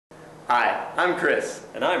Hi, I'm Chris.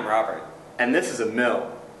 And I'm Robert. And this is a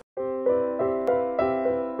mill.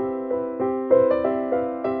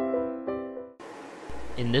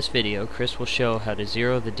 In this video, Chris will show how to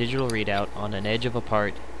zero the digital readout on an edge of a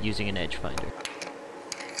part using an edge finder.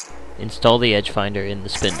 Install the edge finder in the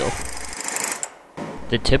spindle.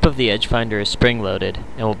 The tip of the edge finder is spring-loaded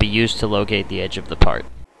and will be used to locate the edge of the part.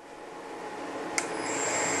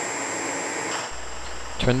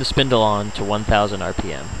 Turn the spindle on to 1000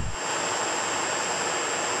 RPM.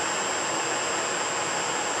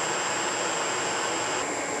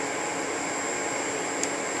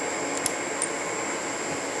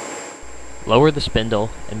 Lower the spindle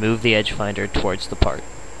and move the edge finder towards the part.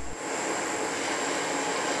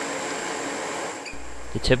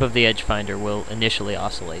 The tip of the edge finder will initially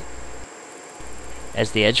oscillate.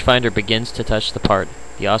 As the edge finder begins to touch the part,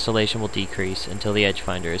 the oscillation will decrease until the edge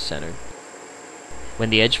finder is centered. When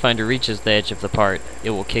the edge finder reaches the edge of the part, it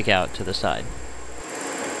will kick out to the side.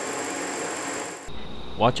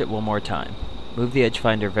 Watch it one more time. Move the edge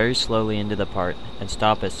finder very slowly into the part and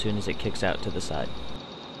stop as soon as it kicks out to the side.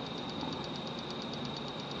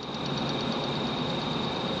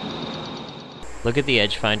 Look at the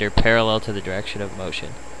edge finder parallel to the direction of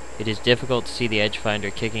motion. It is difficult to see the edge finder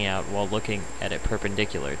kicking out while looking at it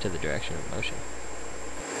perpendicular to the direction of motion.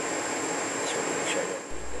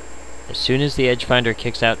 As soon as the edge finder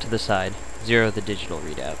kicks out to the side, zero the digital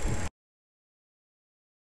readout.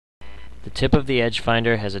 The tip of the edge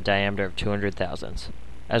finder has a diameter of 200 thousandths.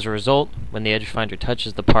 As a result, when the edge finder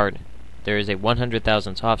touches the part, there is a 100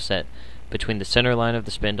 thousandths offset between the center line of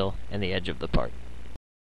the spindle and the edge of the part.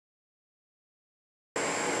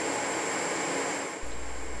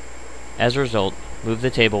 As a result, move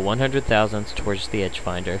the table 100 thousandths towards the edge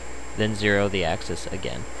finder, then zero the axis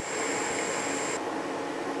again.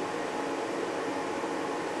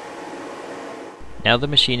 Now the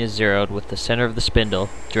machine is zeroed with the center of the spindle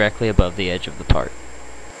directly above the edge of the part.